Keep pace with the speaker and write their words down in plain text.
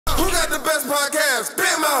the best podcast.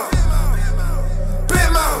 Big Mouth.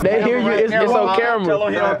 Big Mouth. They hear you. It's on camera. Tell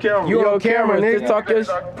him he on camera. You on camera, nigga. Just talk your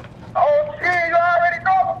Oh shit, you already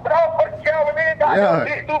know. Put on for the camera, man. Got your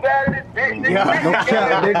bitch too bad in this bitch, nigga. Yeah, no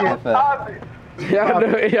cap, nigga.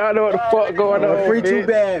 Y'all know what the fuck going on. Free too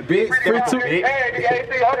bad, bitch. Free too. Hey, nigga,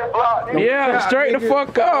 1800 block, nigga. Yeah, straight the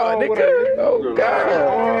fuck up, nigga. Oh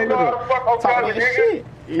god. Talk your shit.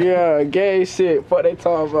 Yeah, gay shit. Fuck they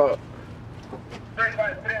talking about. Straight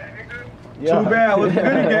like that, nigga. Too bad. What's good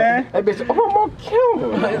again? That bitch, oh, I'm on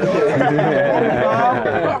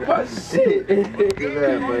camera.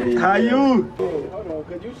 Shit. How you? Hold on,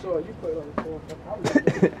 cause you saw you put it on the phone.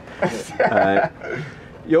 Alright.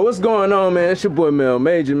 Yo, what's going on, man? It's your boy Mel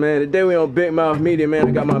Major, man. Today we on Big Mouth Media, man.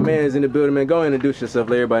 I got my mans in the building, man. Go ahead and introduce yourself.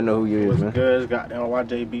 Let everybody know who you is, man. What's good? Goddamn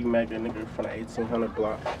YJB, mega nigga from the 1800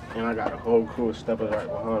 block. And I got a whole crew of steppers right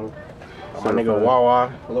behind me. My nigga Wawa,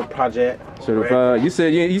 a little project. Certified. You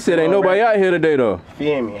said ain't nobody out here today, though.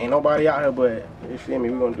 Feel me? Ain't nobody out here, but you feel me?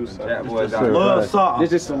 We gonna do something. That This little something. This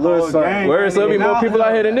just a little something. Where's some more people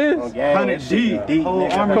out here than this? 100 deep, nigga.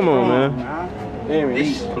 Come on, man. Feel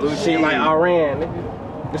me? Blue shit like Iran, nigga.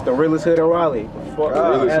 This the realest hood in Raleigh.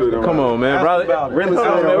 Come on, man. Raleigh. Realest Hold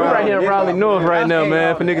on, hood man. in We're right here in Raleigh North right now,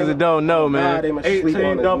 man. For Hey, niggas that don't know, man.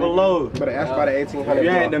 18 double load. But that's by the 1800 You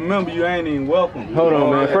ain't block. the member, you ain't even welcome. Hold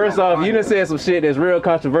on, man. First off, you done said some shit that's real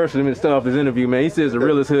controversial to start off this interview, man. He says the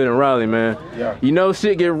realest hood in Raleigh, man. Yeah. You know,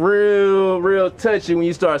 shit get real touchy when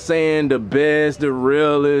you start saying the best, the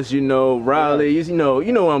realest, you know, Raleigh. You know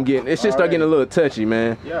what I'm getting. It shit start getting a little touchy,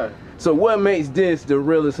 man. Yeah. So what makes this the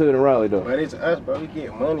realest hood in Raleigh, though? But it's us, bro. We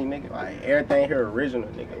get money, nigga. Like, everything here original,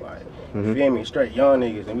 nigga. Like, you feel me? Straight young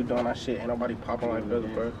niggas, and we doing our shit. Ain't nobody popping like us,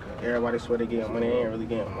 bro. Everybody swear they getting money. They ain't really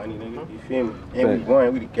getting money, nigga. You feel me? And we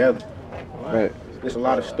one, we together. Right. There's a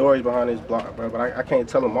lot of stories behind this block, bro. But I can't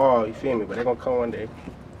tell them all, you feel me? But they gonna come one day.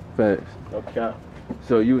 Facts. No cap.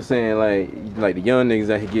 So you were saying like the young niggas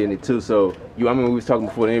out here getting it too. So I remember we was talking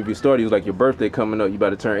before the interview started. You was like, your birthday coming up, you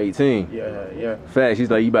about to turn 18. Yeah. Facts. He's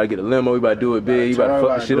like, you about to get a limo, you about to do it big, you about to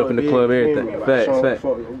fuck the shit up in the club, everything. Facts.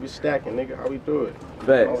 We be stacking, nigga. How we do it?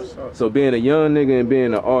 Facts. So being a young nigga and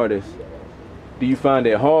being an artist, do you find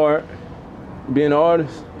it hard being an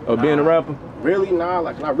artist or being a rapper? Really, nah.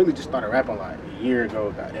 Like, I really just started rapping like a year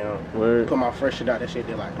ago, goddamn. Word. Put my first shit out, that shit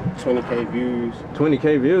did like 20K views.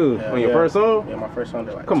 20K views on your first song? Yeah, my first song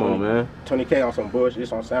did like Come on, man. 20K on some bullshit,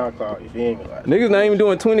 it's on SoundCloud, you feel me? Like, Niggas not even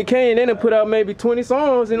doing 20K and they done put out maybe 20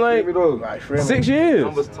 songs in like 6 years.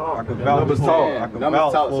 Numbers talk. I can vouch for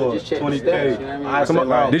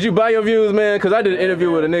 20K. Did you buy your views, man? Cause I did an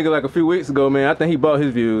interview with a nigga like a few weeks ago, man. I think he bought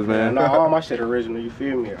his views, man. Nah, all my shit original, you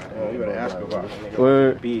feel me? You better ask about it, nigga.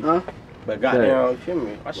 Word. But goddamn, you feel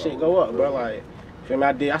me? My shit go up, bro. Like, you feel me?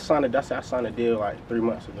 I signed a deal like 3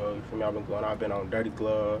 months ago. You feel me? I've been on Dirty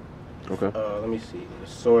Glove. Okay. Let me see. The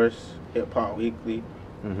Source, Hip Hop Weekly,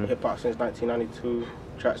 Hip Hop since 1992,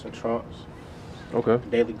 Tracks and Trumps. Okay.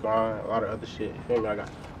 Daily Grind, a lot of other shit. You feel me? I got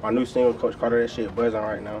my new single, Coach Carter. That shit buzzing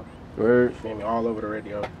right now. Word. You feel me? All over the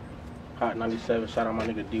radio. Hot 97. Shout out my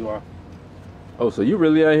nigga DY. Oh, so you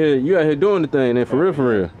really out here? You out here doing the thing, then? For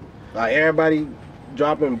real? Like, everybody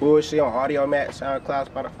dropping bullshit on Audio Mac, SoundCloud,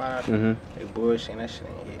 Spotify. They bullshit, that shit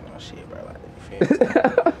ain't hitting no shit, bro. Like, you feel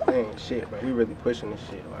me? Ain't shit, bro. We really pushing this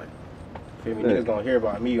shit. Like, you feel me? Niggas gonna hear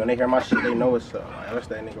about me. When they hear my shit, they know what's up. Like, that's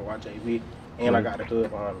that nigga YJB. And I got the hood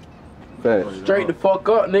behind me. Facts. Straight the fuck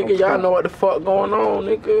up, nigga. Y'all know what the fuck going on,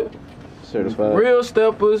 nigga. Certified. Real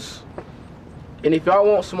steppers. And if y'all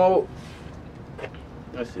want smoke,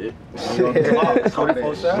 that's it. That's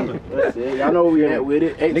it. Y'all know where we at with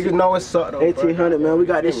it. Niggas know what's up, though. 1800, man. We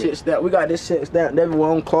got this shit stacked. We got this shit stacked everywhere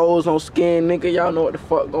on clothes, on skin, nigga. Y'all know what the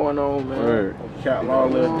fuck going on, man. Word. Cat,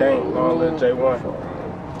 long little Dane, long little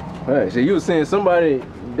J1. Right. So you was saying somebody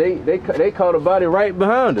they caught a body right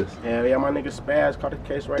behind us. Yeah, my nigga Spaz caught the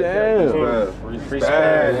case right Damn. there. Free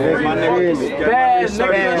Spaz. My nigga Spaz,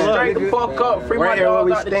 nigga. Straight the fuck up. Free my Right here where dog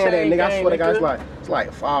we out the stand at, chain nigga. I swear to God, gang, it's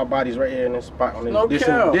like 5 bodies right here in this spot. On this, No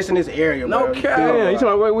cap. this in this area, No bro. cap. Damn, you talking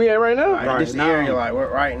about where we at right now? Like, this area, like, we're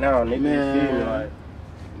right now, nigga. Man. You feel me? Like,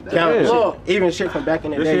 Damn. count shit, even shit from back in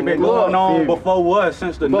the This day. shit been nigga. going on Feel me? before what?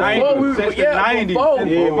 Since the Before 90s. we- Since yeah, the 90s. before.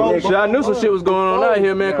 Shit, I knew some shit was going on out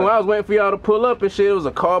here, man. Yeah. When I was waiting for y'all to pull up and shit, it was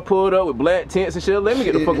a car pulled up with black tents and shit. Let me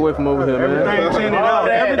get the fuck away from over here, man. Everything tinted out.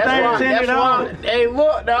 Everything tinted out. Hey,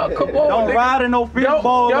 look, now, come on, Don't nigga. ride in no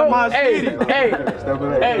fishbowl in my hey, city. hey,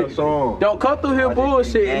 don't come through here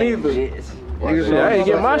bullshit neither. Shit, I ain't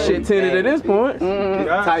get my shit tinted at this point.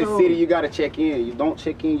 Tight city, you gotta check in. You don't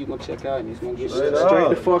check in, you gonna check out, and it's gonna get Straight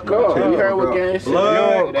the fuck up. You heard what gang said.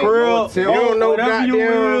 Blood, krill, You don't know whatever you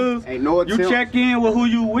goddamn. is. Ain't no You attempt. check in with who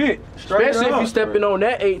you with. Straight Especially up. if you stepping on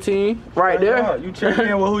that 18 right there. You check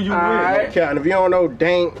in with who you Alright. with. Count. If you don't know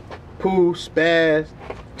Dank, Pooh, Spaz,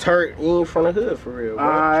 Turk, you ain't from the hood for real, bro.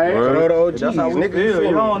 Alright. So know the OGs, That's how we nigga. feel.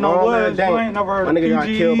 You don't know what. You ain't never heard My of nigga got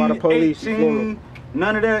PG, killed by the police. You feel me? 18,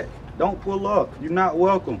 none of that. Don't pull up. You're not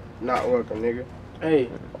welcome. Not welcome, nigga. Hey,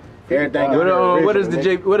 Everything. What does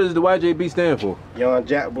the YJB stand for? Young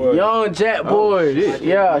Jack boy? young Jack boys.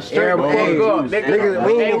 Yeah, straight the Hey, fuck up. niggas,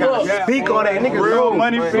 we ain't even look. gotta speak on that. Niggas Real know.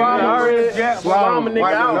 money Man. figures. Slime a nigga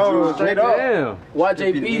White out. nose, Straight nigga. up. Damn.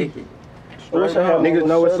 YJB. Niggas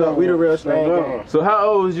know what's up. We the real slang gang. So how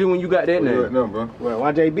old was you when you got that name? No, bro. Well,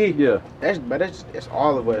 YJB. Yeah. That's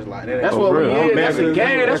all of us like that. That's what we real. is. That's a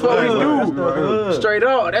gang. That's what we do. do. Straight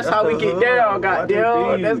up. That's how we get down.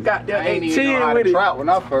 Goddamn. That's goddamn I ain't even know 18 how with to it. trap when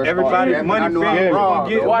I first Everybody started. money I knew I figures. was wrong.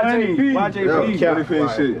 Get YJB. money.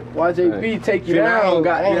 YJB. YJB take you I down. ain't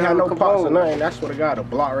Goddamn. had no come pops or on. nothing. That's what I got. The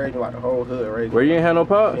block raging like the whole hood raging. Where you ain't had no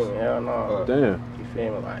pops? Hell no. Damn. You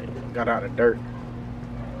feel me? Like got out of dirt.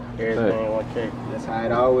 Everything one cake. That's how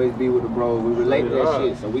it always be with the bros. We relate to that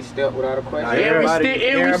shit, so we step without a question. We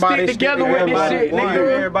stick together with this shit, nigga.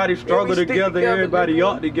 Everybody struggle stick together. together, Everybody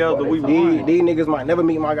nigga. up together. We won. These niggas might never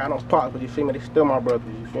meet my guy on pops, but you feel me? They still my brothers.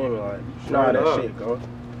 You feel me? Like, you know how that shit go.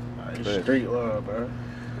 Like, it's street love, bro.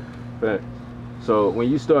 Fact. So when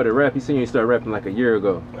you started rap, you seen you started rapping like a year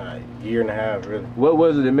ago. Like, year and a half, really. What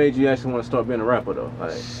was it that made you actually want to start being a rapper though?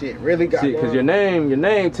 Like, Shit, really got because your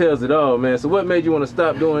name tells it all, man. So what made you want to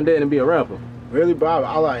stop doing that and be a rapper? Really, bro,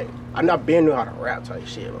 I not been knew how to rap type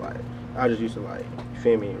shit, but like, I just used to like, you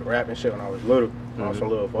feel me, rap and shit when I was little. I was some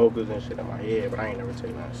little vocals and shit in my head, but I ain't never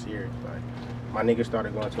take nothing serious. Like, my niggas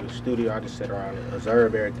started going to the studio, I just sit around and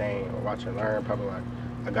observe everything, or watch and learn. Probably like,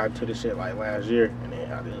 I got to this shit like last year, and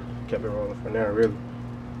then I just kept it rolling from there, really.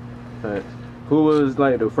 Right. Who was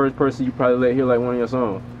like the first person you probably let hear like one of your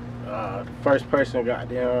songs? The first person,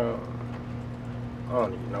 goddamn, I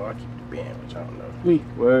don't even know. I keep the band, which I don't know.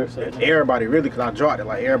 Word. Everybody really, cause I dropped it.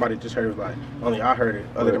 Like everybody just heard it. Was like only I heard it,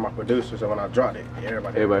 other than my producer. So when I dropped it,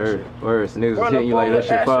 everybody Heard it. Word. So niggas was Run hitting you up like on that the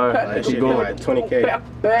shit fire. action, Like, Keep shit be going. like 20K.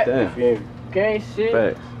 Back, You Damn. feel me? gang shit.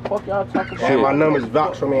 Facts. Fuck y'all talking about. And my numbers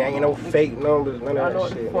vouch for me. Ain't no fake numbers, none I of know that what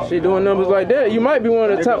the shit. fuck. She doing numbers like that. You might be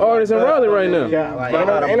one of the top artists in Raleigh right now. Yeah, like,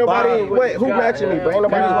 ain't nobody, wait, who matching me, but ain't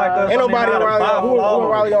nobody in Raleigh, who in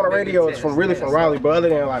Raleigh on the radio is really from Raleigh, but other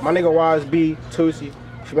than like, my nigga YJB, Tootsie, you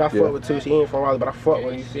feel me, I fuck with Tootsie, he ain't from Raleigh, but I fuck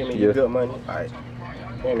with him, you feel me, he Yeah. good money, like,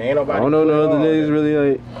 man, ain't nobody. I don't know no other niggas really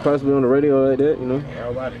like possibly on the radio like that, you know?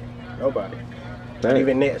 Nobody. Facts. Not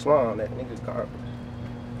even Next Mom, that nigga's car.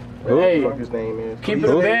 Hey, What his name is? keep it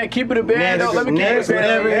a band. Keep it a band. Don't let me keep Next, it a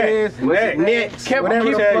whatever it band. is. Next, Keep- whatever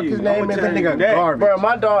keep- the fuck his name is, that nigga garbage. Bro,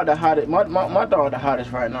 my dog the hottest. My dog the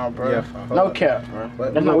hottest right now, bro. Yeah, No cap, bro.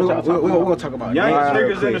 But That's not what y'all talking we about. gonna talk about Young Next real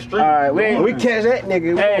niggas in the quick. street. Alright, we When ain't. we catch that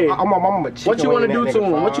nigga, Hey, I'm a chicken what you wanna wing do that to nigga,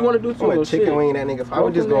 him? fire. What you wanna do to I'm him? a chicken Shit. wing that nigga. Fire.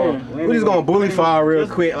 What you mean? We just gonna bully fire real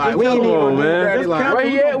quick. Like we ain't even Come on, gonna do man. that. Like, Where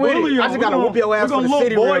you at with it? I just gotta whoop your ass for the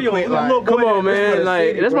city real quick. Like, Come on, man.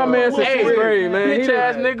 Like, that's my man since Hey, 6th grade, man. bitch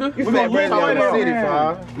ass nigga. you fat bread in the city,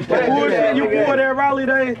 fire. You pull that Raleigh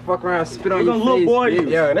day. Fuck around, spit on We your gonna little face. boy you.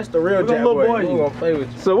 Yeah, that's the real We Jack gonna little boy. boy We ain't you. gonna play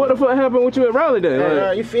with you. So what the fuck happened with you at Raleigh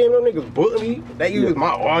then? You feel me? Them niggas booked me. They use my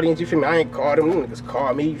audience. You feel me? I ain't called them. Them niggas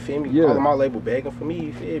called me. You feel me? Yeah. Calling my label begging for me.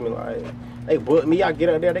 You feel me? Like they booked me. I get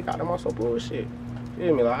up there. They got them on some bullshit. You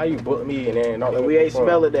feel me? Like how you book me and then don't let me We ain't perform.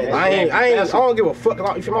 smelling that. I don't give a fuck.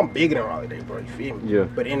 Like, you feel me? I'm bigger than Raleigh, bro. You feel me? Yeah.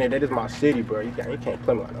 But in there, that is my city, bro. You can't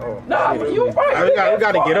play me like oh. Nah, city. you right. We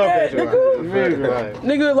gotta get up at you. Nigga. You feel me? Like,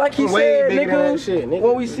 Nigga, like he I'm way said, bigger than that shit, nigga, nigga.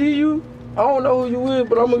 when we see you, I don't know who you is,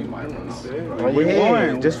 but I'm we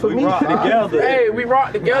won. Just for We me. rock together. Hey, we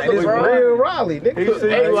rock together, It's bro. real Raleigh, nigga. He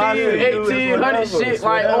said, 1800 shit,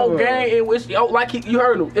 like on gang, and which, oh, like you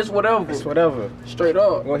heard him, it's whatever. It's whatever. Straight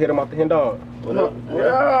up. I'm gonna hit him off the hen dog.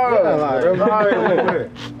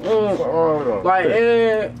 Like,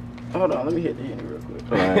 and hold on, let me hit the Henny real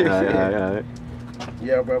quick. Alright.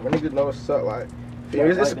 Yeah, bro, but niggas know what's up. Like,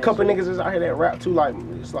 it's a couple niggas that's out here that rap too. Like,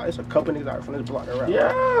 it's a couple niggas out here from this block that rap. Yeah.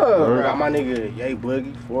 Like, got my nigga Yay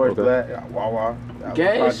Boogie, Forrest Okay. Black, got Wawa, got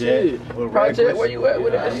Gang shit. Lil Project, Reckless. where you at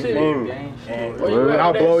with that You shit? feel me? And Where you at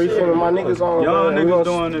I'll with blow that you feel me? shit? My niggas on. Young bro. We niggas gonna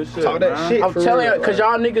doing this shit, Talk that man. shit. I'm for telling real, you, cause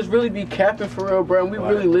y'all niggas really be capping for real, bro. And we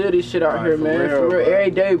really live this shit out here, for man. real, For real, bro.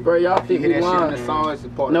 every day, bro. Y'all You think hear we that shit in lying? the song, it's a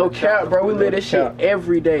part No of the cap, bro. We live this shit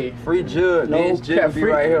every day. Free Jug, No man. It's cap, Jug be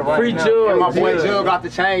right here right free now. Jug. And my boy Jug. Jug got the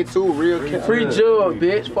chain too, real cap. Free Jug, up,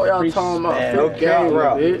 bitch. Fuck y'all talking about. stab. Fit game,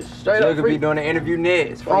 bitch. Straight up Could free. be doing the interview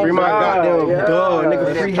next. Free my goddamn dog,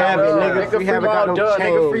 nigga. Free Havoc, nigga. Nigga Free Havoc got them done,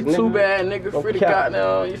 chains, nigga. Free nigga. Too Bad, nigga. Free the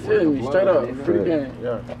goddamn. You feel me? Straight up. Free the game.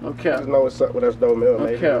 Yeah. No cap. Just know what's up with us though, Mill, No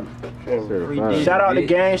maybe. cap. Shout out to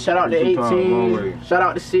gang. Shout out to 18. Shout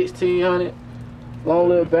out to 1600. Long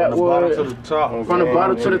live Backwood. From the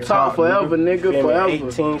bottom to the top, forever, nigga, forever.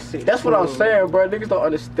 18, 16. That's what I'm saying, bro. Niggas don't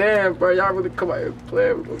understand, bro. Y'all really come out here and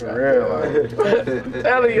play with me.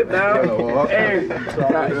 Telling you now. Hey,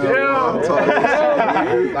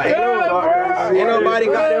 Ain't nobody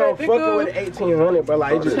got there fucking with 1800, bro.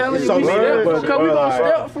 Like, it just telling it's you, so we step, simple, because we gon'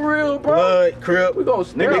 step for real, bro. Blood, Crip, We gon'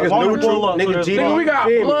 step. niggas neutral, nigga GD. Nigga, we got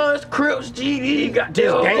feel me? Bloods, Crips, GD, got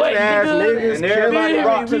Just gangsta ass niggas, and everybody everybody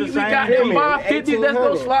rock to we the got same them feel me? 550s that's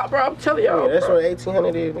no slot, bro. I'm telling y'all. Yeah, that's bro. what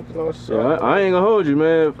 1800 is, niggas know what's Yeah, up. I ain't gonna hold you,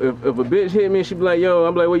 man. If a bitch hit me and she be like, yo,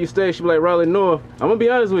 I'm like, where you stay? She be like, Raleigh North. I'm gonna be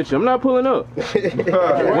honest with you. I'm not pulling up. One of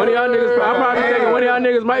y'all niggas, I'm probably thinking one of y'all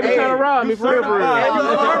niggas might be trying to rob me for real.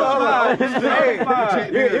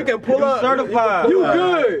 You can pull up. Certified. You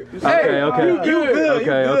good.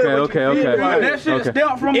 Okay. That shit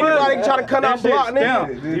stamped from Anybody try to cut out block,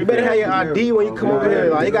 nigga, you better have your ID when you come over here.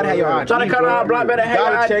 Like, you gotta have your ID. Try to cut out block, better have your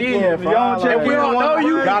Gotta check ID. in. If we don't know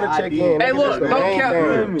you, Gotta check in. Hey, nigga, look, that's the no main cap.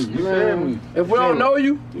 thing. You feel me? if we don't know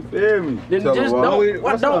you, then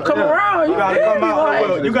just don't come around. You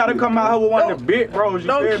You gotta come out here with one of the big bros. You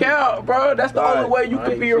feel Don't me? care, bro. That's the only way you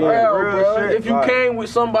can be around, real bro. shit. If you came with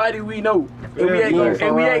somebody we know, and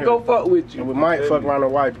we ain't gonna fuck with you. And we might fuck around the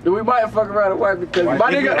wife. Then we might fuck around the wife because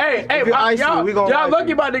my nigga, hey, you icy, we gon' y'all icy lucky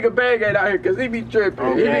you. my nigga Bag ain't out here because he be tripping.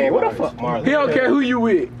 Okay, what the fuck, Marlon? He don't care who you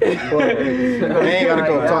with. They ain't gotta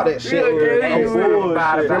come talk that shit. Yeah,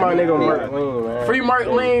 Free my nigga Mark Lean, man. Free Mark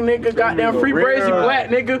Lean, nigga. Goddamn free Brazy Black,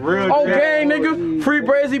 nigga. Oh, gang, nigga. Free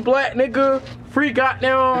Brazy Black, nigga. Free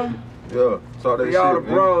goddamn. Yeah, talk that Free all the shit,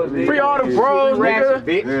 bros, Free all the bros, nigga.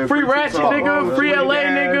 Yeah, Free Ratchet, nigga. Free LA,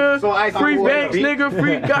 nigga. Free Banks, nigga.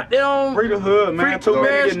 Free goddamn. Free the hood, man. Free Too man,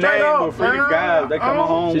 many straight names, up, but free the man. guys. They come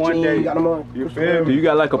home one day. Got 'em on. You feel Do me? you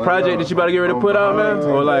got like a project that you about to get ready to put out, man?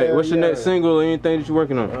 Or like, what's your next single or anything that you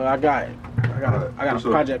working on? I got a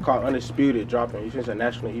project called Undisputed dropping. You see, it's a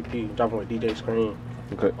national EP dropping with DJ Scream.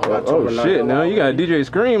 Okay. Oh shit, now you got DJ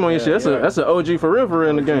Scream on your shit. That's an OG for real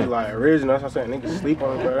in the game. Like original, that's what I'm saying. Niggas sleep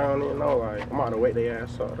on it, but I don't even know. Like, I'm out to wait their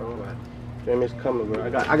ass up, though. Like, feel me, it's coming, bro. I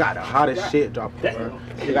got the hottest shit dropping, bro.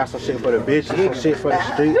 You got some shit for the bitches, some shit for the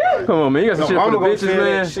street. Come on, man. You got some shit for the bitches,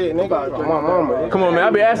 man. Shit, nigga. My mama. Come on, man. I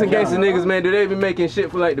be asking gangster niggas, man, do they be making shit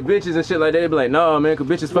for like the bitches and shit like that? They be like, nah, man, cause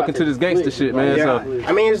bitches fucking to this gangster shit, man. Yeah. So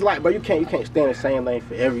I mean, it's like, but you can't stay in the same lane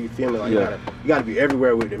for every, you feel me? Like, you gotta be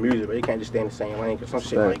everywhere with the music, but you can't just stay in the same lane, cause some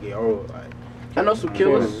shit might get old. Like, I know some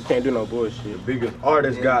killers. you can't do no bullshit. Biggest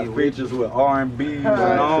artists got features with R&B and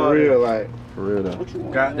all For real, like. for real though.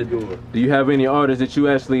 Got to do it. Do you have any artists that you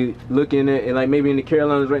actually looking at and like maybe in the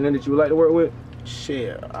Carolinas right now that you would like to work with?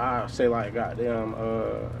 Shit, I say like goddamn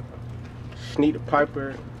Sneak the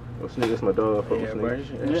Piper. Oh, Sneak, that's my dog. Fuck with Yeah, Sneak. bro.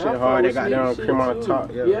 That shit hard. They got down cream on the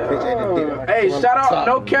top. Yeah. Hey, shout out,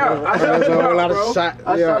 no cap. I shout you out, bro.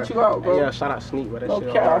 I shout you out, bro. Yeah, shout out Sneak, but that No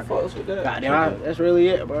shit cap, I hard. fucks with that. Goddamn, that's really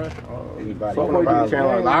it, bro. Anybody Fuck from more Raleigh.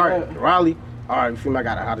 Carolina. Alright, Raleigh. Alright, you feel me? I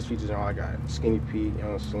got the hottest features and all. I got Skinny Pete,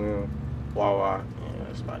 Young Slim, Wawa. Yeah,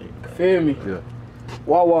 that's about it. Feel me? Yeah.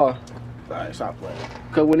 Wawa. Alright, stop playing.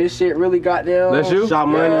 Cause when this shit really got down. That's you? Shot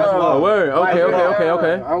Money. Yeah. Oh, word.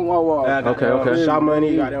 Okay. I'm Wawa. Okay. Shot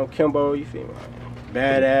Money, goddamn Kimbo, you feel me?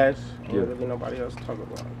 Badass. Ain't Yeah. really nobody else to talk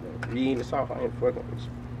about. Me in the South, I ain't fucking with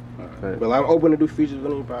you. Okay. But like, I'm open to do features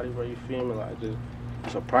with anybody, bro. You feel me? Like, just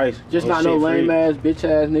it's a price. Just Ain't not no shit lame free. ass, bitch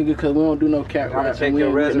ass nigga, cause we don't do no cap Gotta rap. check We your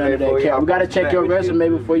ain't with none resume of before that you cap. hop We gotta on the check track your with you. resume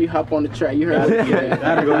before you hop on the track. You heard what he said.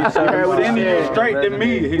 Gotta go. You heard what he Send it said. straight to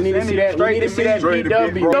me. We need to see that. We need to see that Straight to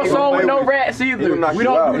me, DW. bro. No song with no rats either. We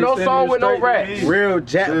don't do no song with no rats. Real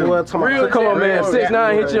Jack boy, Real Come on, man. Jack.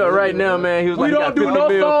 6ix9ine hit you up right now, man. He was We like, don't do no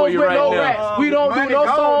songs with no rats. We don't do no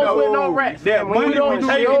songs with no rats. That We money don't do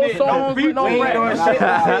taking no it, songs with no rats.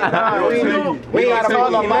 We gotta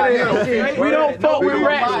talk about shit. We don't fuck with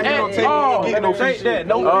rats at all. Take that.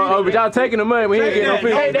 No oh, but y'all taking the money, we ain't getting no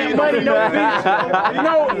Take fees. that money, no bitch. You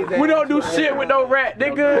know, we don't do shit with no rat,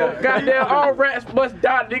 nigga. Goddamn, all rats must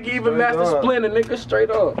die, nigga. Even Master Splinter, nigga, straight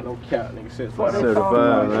up. No cap, nigga. Shit,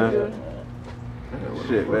 Certified, man.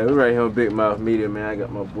 Shit, man, we right here on Big Mouth Media, man. I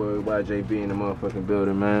got my boy YJB in the motherfucking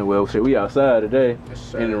building, man. Well, shit, we outside today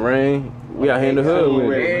in the rain. We out here in the hood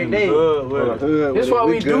with it. Every day. This what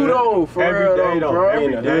we do though, for real though, bro.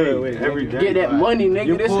 Every day. Get that money,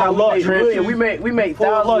 nigga. This how we make million. We make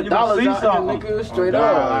thousands of dollars out here, nigga. Straight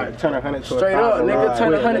up. Turn 100 to 1,000. Straight up, nigga.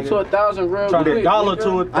 Turn 100 to 1,000 real quick. Turn a dollar to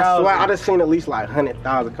 1,000. I swear, I just seen at least like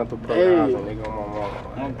 100,000 come through per house, nigga. On my mama.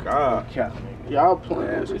 Oh God. Y'all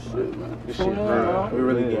playing this shit, man. This shit real. We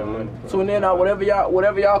really getting money. Tune in out, whatever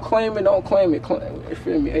y'all claiming, don't claim it. You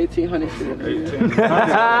feel me? 1,800 shit.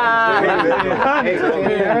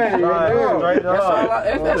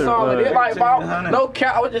 That's all it is. Like, no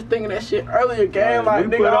cap. I was just thinking that shit earlier, gang. Like,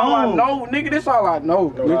 nigga, all I know, nigga, this all I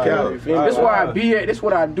know. This where I be at. This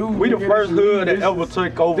what I do. We the first hood that ever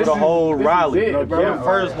took over the whole Raleigh. We the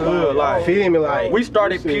first hood, like, feel me, like we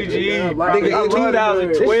started PGE, nigga, in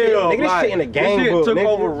 2012. Nigga, this shit in the game book. This shit took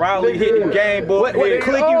over Raleigh, hitting game book. What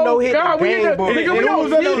click you know hit the game book? Nigga, we on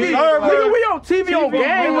TV. Nigga, we on TV on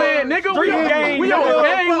Gangland. Nigga, we on Gangland.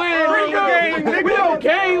 Nigga, we on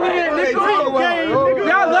Gangland. Nigga,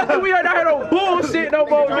 y'all lucky we ain't out here no bullshit no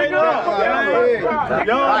more, nigga.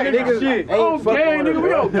 Y'all niggas shit. On gang, nigga,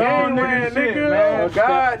 we on Gangland, nigga. Oh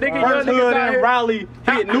God, nigga, first hood in Raleigh,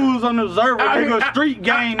 hit News on the Observer, nigga, street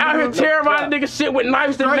gang. Out here terrorizing nigga shit with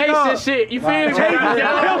knives and mace and shit. You feel me?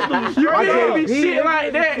 You feel me? Shit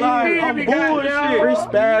like that. You feel me? Bullshit. Free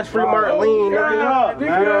Spaz, free Marlene, nigga.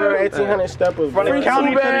 1,800 steppers. From the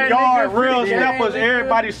county to the yard, real steppers.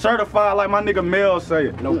 Everybody certified, like my nigga Mel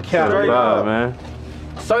say. No cap. Certified, man.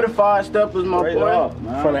 Certified steppers, my boy.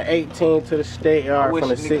 From the 18 to the state yard, from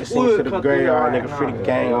the 16 to the graveyard, nigga, free the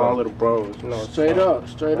gang, all little bros. You know, straight up.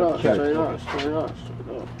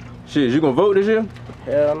 Shit, you gonna vote this year?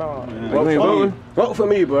 Hell no. Vote for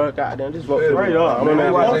me, bro. Goddamn, just vote for me. Straight up. Vote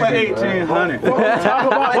for 1,800. Vote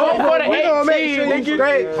for the 18,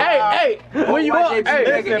 nigga. Hey, when you vote,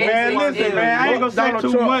 listen, man. I ain't gonna say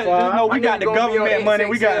too much. Just know we got the government money.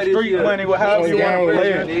 We got the street money. However you want to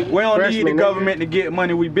play it. We don't need the government to get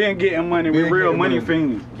money. We been getting money. We real money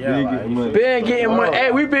fiends. Been getting money.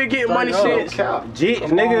 Hey, we been getting money since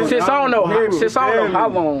nigga. Since I don't know how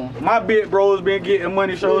long. My big bros been getting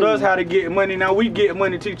money. Showed us how to get money. Now we get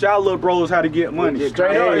money. Teach our little bros how to get money.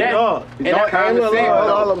 Straight up.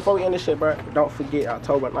 All of them before we end this shit, bro. Don't forget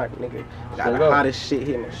October 9th, nigga. Got the hottest shit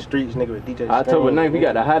hitting the streets, nigga, with DJ. October 9th, we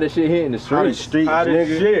got the hottest shit hitting the streets. Hottest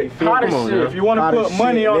shit. If you want to put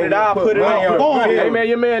money on it, I'll put it on form. Hey man,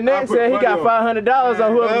 your man Next said he got $500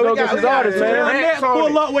 on whoever go get his artist, man. Next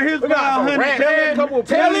pull up with his 500.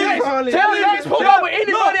 Tell Next pull up with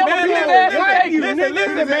anybody else with his ass and take you.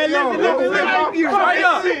 Listen, man.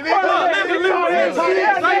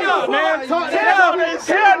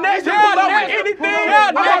 Tell Next to pull up with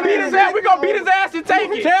anything. We gonna beat his ass and take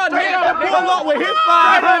it. Tell Next to pull up with his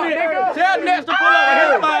 500. Tell Next to pull up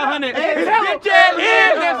with his 500. His bitch ass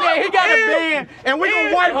is that said he got a band, and we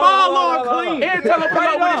gonna wipe all on clean. And tell him pull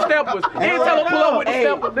up with his steppers. And tell him pull up with the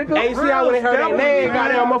steppers, nigga. Hey, see how when they heard that name,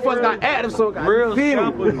 goddamn motherfuckers got active, so real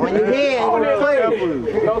steppers on your head, on the plate.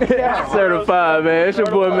 Certified, man. It's your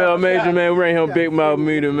boy Mel Major, man. We right here on Big Mouth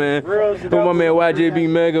Media, man. With my man YJB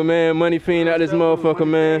Mega, man. Money Fiend out this motherfucker,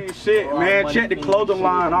 man. Shit, man. Check the clothing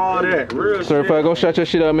line, all that. Real Certified, go shout your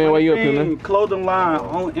shit out, man. Why you up here, man? Clothing line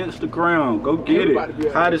on Instagram. Go get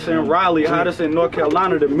it. Hottest in Raleigh, hottest in North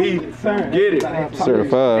Carolina to me. Get it.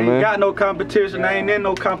 Certified, man. Ain't got no competition. I ain't in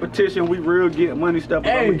no competition. We real get money stuff.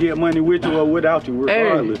 We get money with you or without you,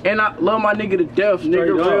 regardless. And I love my nigga to death,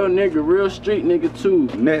 nigga. Real street nigga too.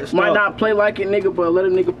 Might not play like it, nigga, but let a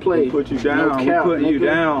nigga play. Put you down. No cap, putting you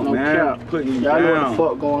down, man. Cap. Putting you Y'all down. know what the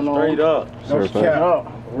fuck going on. Straight up. No cap.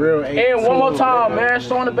 Real. And one more time, man.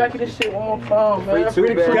 Show on the back of this shit one more time, man.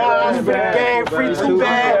 Free the guys, free the gang, free 2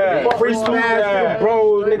 bag, free Spaz, free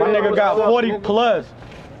bros. My nigga got 40 plus.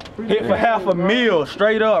 Hit for $500,000,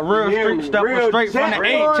 straight up, real street stepper, straight from the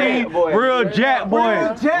 18, real jack boy,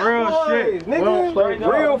 real shit, nigga,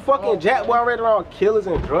 real fucking jack boy right around killers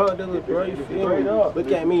and drug dealers, bro. You feel me?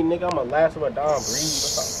 Look at me, nigga. I'm a last of a Don Breed.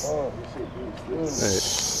 What's up,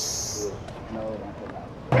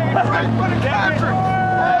 Straight for the country.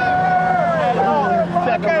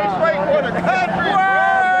 Straight for the country.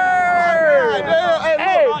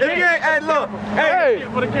 Hey, look. Hey,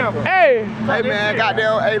 for the camera. Hey, man,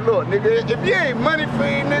 goddamn. Hey, look, nigga. If you ain't money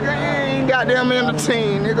fiend, nigga, you ain't goddamn in the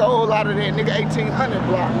team, nigga. A whole lot of that, nigga. 1800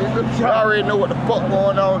 block, nigga. You already know what the fuck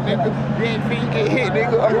going on, nigga. You ain't fit, get hit,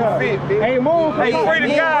 nigga. I'm fit, nigga. Hey, move. Hey, free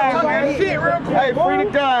the guys, man. Shit, real quick. Hey, free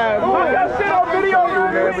the guys. That shit on video,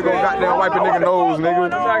 man. We gonna goddamn wipe a nigga nose,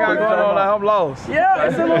 nigga. I got going on like I'm lost. Yeah,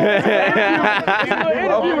 it's a little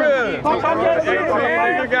interview. Last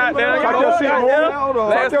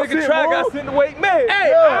nigga track, I sent the weight man.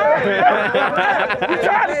 Hey, we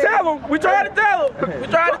tried to tell him.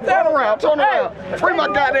 Turn around. Free my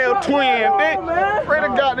goddamn twin, bitch. Free the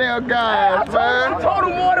goddamn guys, man. I told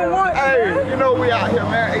him more than once. Hey, you know we out here,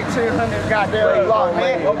 man. 1800 goddamn block,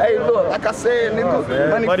 man. Hey, look, like I said,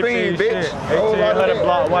 nigga, money fiend, bitch. 1800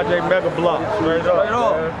 block, YJ mega block. Straight up.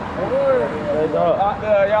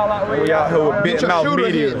 We out here with Big Mouth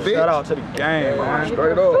Media. Shout out to the game, man.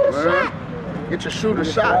 Straight up, man. Get your shooter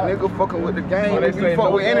shot, nigga. Fucking with the game. If you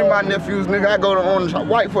fuck with any of my nephews, nigga, I go on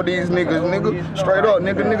white for these niggas, nigga. Straight up,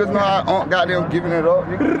 nigga. Niggas know I ain't goddamn giving it up,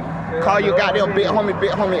 nigga. Call your goddamn big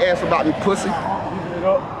homie ass about me, pussy.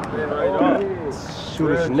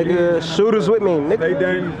 Shooters, nigga. Shooters with me, nigga. Stay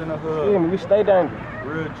dangerous in the hood. Yeah, we stay dangerous.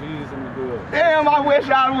 Real G's in the hood. Damn, I wish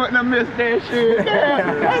I wouldn't have missed that shit.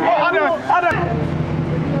 Damn. I done.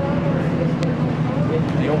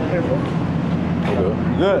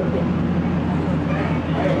 Good.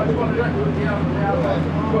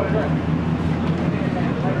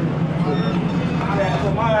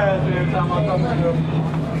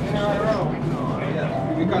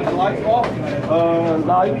 You got the lights off?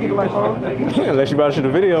 Nah, you keep the lights on. Unless you about to shoot a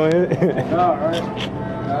video in it. Alright.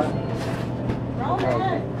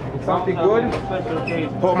 Something good?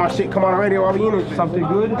 Hope my shit come on the radio while we in it. Something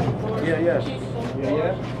good? Yeah.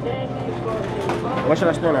 What should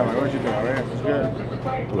I stand at? What you doing, man? It's good.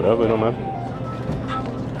 Whatever, no man.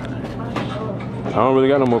 I don't really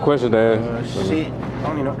got no more questions to ask. Shit. I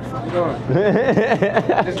don't even know what the fuck you doing.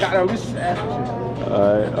 Just got them. Just ask shit.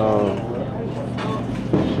 Alright,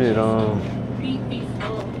 shit,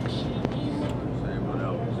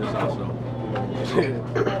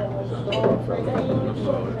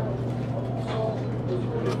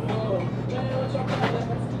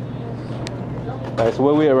 Alright, so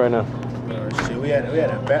where we at right now? Shit, we had a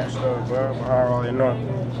back store, bro, behind Raleigh North.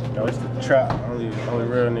 Yo, it's the trap. Only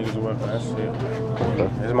real niggas working. That's it.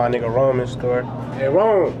 This is my nigga Roman's store. Hey,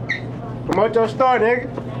 Rome, promote your store, nigga.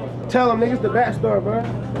 Tell them niggas the back store, bro.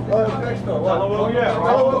 Tell them where we at, Ron.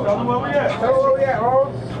 Tell them where we at,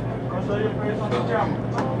 Rome. I'll show your face on the camera.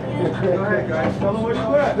 Go ahead, guys. Tell them where you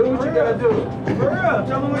at. Do what you gotta do. For real.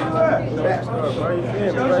 Tell them where you at. The back store, bro. You feel me,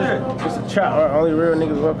 bro? It's a trap. Only real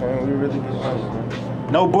niggas working. And we really get money, bro.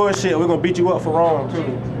 No bullshit. We're gonna beat you up for wrong, too.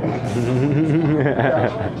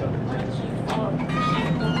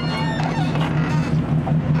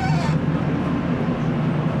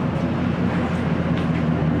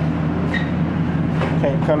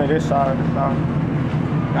 Can't come to this side of the town.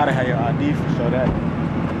 Gotta have your ID for sure that.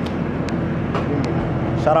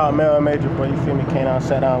 Shout out Mel Major, boy. You feel me? Came out,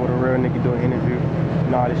 sat down with a real nigga doing an interview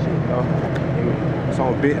and all this shit, though. It's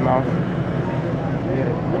on Big Mouth. Yeah.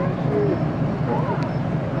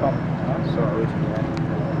 Sorry.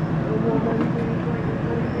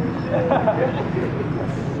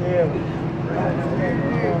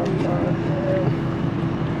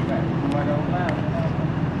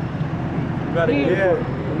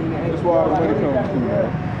 That's where all the money comes to, man.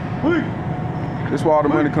 This where all the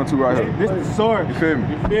money come to right here. This is the source. You feel me?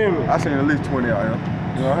 You feel me? I seen at least 20 out here.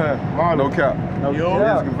 You know what I'm saying? No cap. No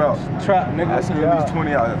Niggas can vouch. Trap, nigga. I seen at least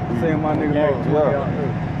 20 out here. Saying my nigga.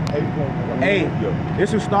 Hey,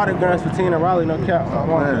 this who started Grams 15 in Raleigh, no cap.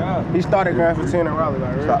 He started Grams 15 in Raleigh,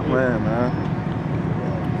 like real. Stop playing, man.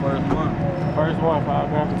 First one, 5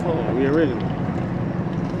 grams for 10. We original.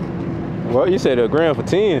 Well, you said a gram for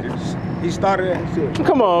 10. He started that shit.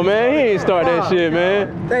 Come on, man. He ain't start that shit,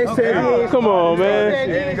 man. They said he ain't. Come on, man.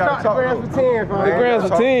 He ain't got grams for 10, bro. The grams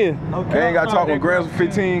for 10. They ain't got to talk with grams for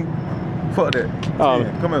 15. Fuck that. 10.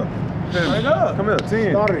 Come here. Come here,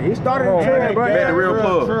 10. He started the trend, bro. Made the real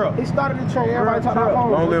plug. He started the trend. Everybody talking about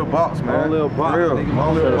phone. Long little box, man. Long little box. Real.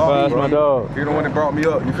 Long little box, That's my dog. He the one that brought me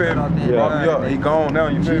up. You feel me? He brought me up. He gone now.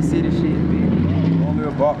 You feel me? See the shit, man. Long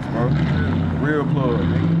little box, bro. Real plug.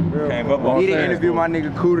 Came up on He didn't interview my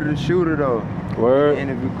nigga Cooter the Shooter though. Word.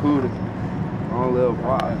 Interview Cooter. Long little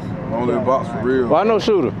box. Long little box for real. Why no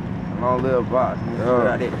shooter? Long little box.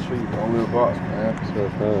 Yeah. Out that tree. Long little box, man.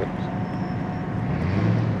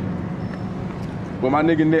 But my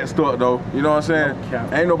nigga next up though, you know what I'm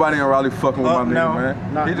saying? Ain't nobody in Raleigh fucking with my nigga,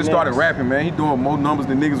 man. He just started rapping, man. He doing more numbers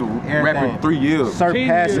than niggas were rapping 3 years.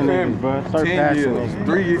 Surpassing niggas, bro. 10 years.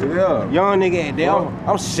 3 years, yeah. Young nigga at there.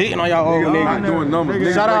 I'm sitting on y'all old Niggas not niggas. doing numbers.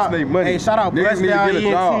 Niggas Shout out, wasting their money. hey, shout out Niggas Blessed need to Down get a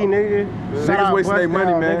job. ENT, nigga. Shout Niggas out wasting their Blessed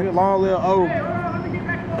money, Down, man. nigga. Long little O.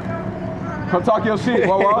 Come talk your shit,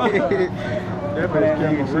 Wawa. That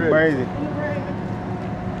nigga shit crazy.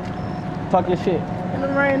 Talk your shit. In the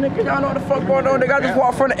rain, nigga, y'all know what the fuck going on, nigga. I just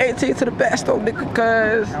walked from the 18 to the back store, nigga,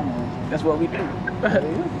 cause that's what we do.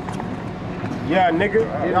 Yeah,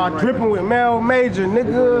 nigga. Y'all dripping with Mel Major,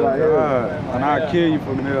 nigga. And I'll kill you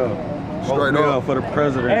for Mel. Straight up. For the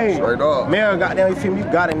president. Hey, Straight up. Mel, goddamn, you feel me?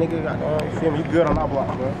 You got it, nigga. Goddamn, you feel me? You good on our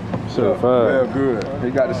block, bro. Sure, fine. Yeah, good.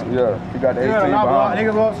 He got the, he got the 18 Good on our block. behind.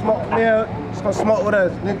 Niggas gonna smoke Mel. Just gonna smoke with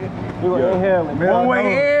us, nigga. We gonna inhale it. One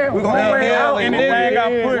way in, we gonna inhale it. anything got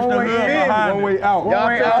pushed, the hood behind. One way out.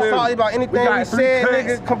 Y'all sorry about anything we said,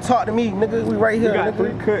 nigga. Come talk to me, nigga. We right here, nigga.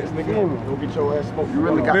 3 cuts, nigga. Go get your ass smoked. You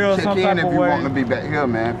really got Feel to some check type in if of you way. want to be back here,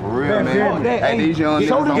 man. For real, man. Hey, these young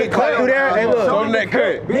niggas Get caught through there. Hey, look. Show them that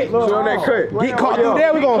cut. Show them that cut. Get caught through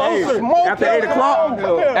there. We gonna smoke. After 8 o'clock.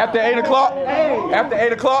 After 8 o'clock. After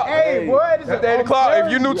 8 o'clock. Hey, what? After 8 o'clock.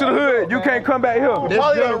 If you new to the hood, you can't come back here. You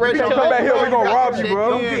can't come back here. We gonna rob you,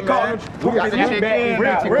 bro. We got to check in.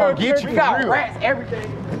 Real get you. Got rats, everything.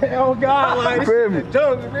 Oh God, like Feel me? We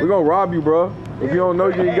gonna rob you, bro. If you don't know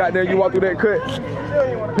you ain't got there, you walk through that cut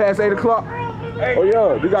past 8 o'clock. Oh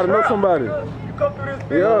yeah, you gotta know somebody.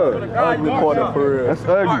 Yeah. ugly corner for real. That's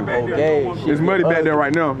ugly. Okay. It's muddy back there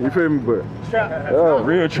right now. You feel me? But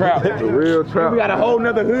real trap. The real trap. We got a whole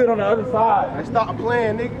nother hood on the other side. Stop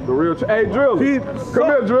playing, nigga. The real trap. Hey, Driller. Come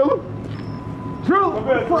here, Driller. Driller.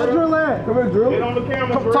 Where the fuck Driller at? Come here, Driller. Get on the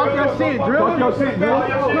camera, Talk your shit, Driller. Talk your shit, Driller.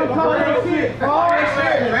 Talk your shit. Talk your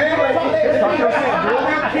shit, man. Talk your shit,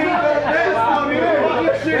 Driller.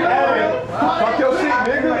 Talk your shit,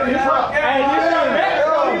 nigga.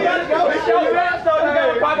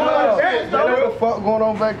 What the fuck going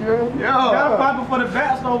on back here? Got popping for the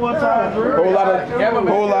bat store one time, Drew. Whole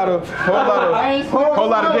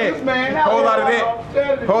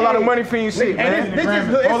lot of money fiend shit, man. This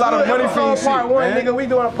is Whole lot of money fiend shit, part 1, man. nigga. We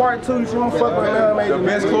doing a part 2. You don't fuck with Mel Major. The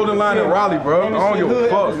best clothing line in Raleigh, bro. I don't give a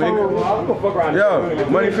fuck, nigga. Yeah,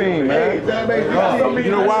 money fiend, man.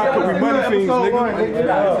 You know why? Because we money fiends,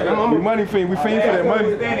 nigga. We money fiend. We fiend for that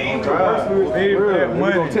money.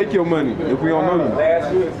 We gonna take your money if we don't know you.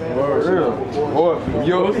 Or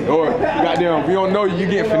goddamn, if we don't know you, you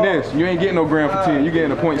get finesse. You ain't getting no gram for 10. You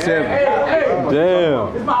getting a .7.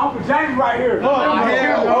 Damn. It's my Uncle James right here.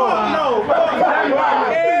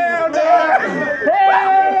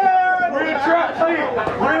 Real trap shit.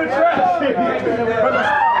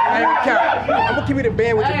 I'm gonna keep it in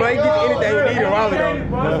band with you, buddy. Get you anything you need in Raleigh,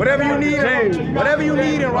 though. Whatever you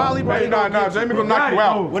need in Raleigh, bro. Nah, Jamie gonna knock you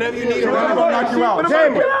out. Whatever you need in Jamie Raleigh. gonna knock you out.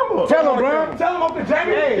 Jamie, tell him, bro. Tell him Uncle James.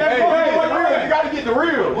 Hey, you gotta get the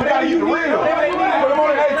real. You gotta get the real. Hey,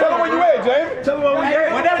 tell him where you at, Jamie. Tell him what we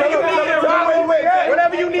at. Whatever you need in Raleigh,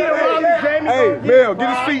 whatever you need in Raleigh, Jamie. Hey, Mel, get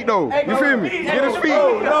his feet though. You feel me? Get his feet.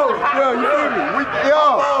 Yeah, you feel me?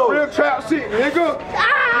 Real trap shit, nigga.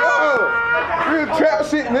 Real trap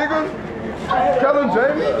shit, nigga. Tell him,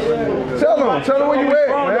 Jamie. Tell him where you at,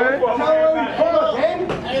 man.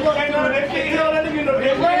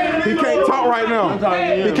 He can't talk right now.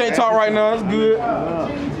 He can't talk right now. That's good.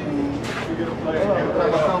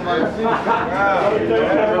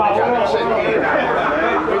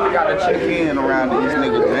 really got to check in around these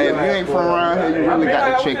niggas, man. If you ain't from around here, you really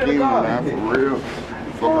got to check in, man, for real.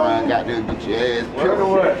 Fuck around, goddamn, get your ass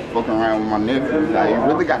picked. Fucking around with my nephews. Like, you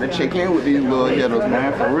really got to check in with these little hitters,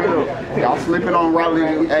 man, for real. Y'all slipping on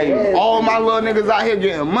Raleigh. Hey, all my little niggas out here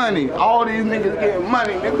getting money. All these niggas getting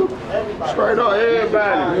money, nigga. Straight up,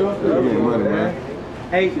 everybody. Getting money, man.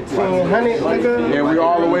 1800, nigga. Yeah, we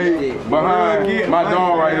all the way behind my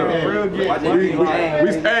dog right here.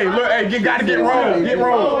 Hey, look, hey, you gotta get wrong. Get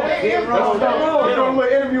wrong. Get wrong. We doing a little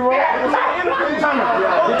interview wrong. He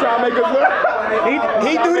trying to make us look.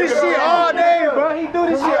 He do this shit all day, bro. He do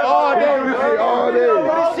this shit all day. All day. He do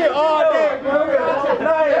this shit all day, bro.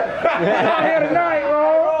 Out here tonight, bro.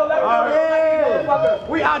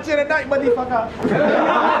 We out here tonight, motherfucker.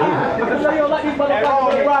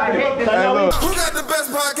 Who got the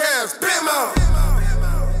best podcast? Bam out.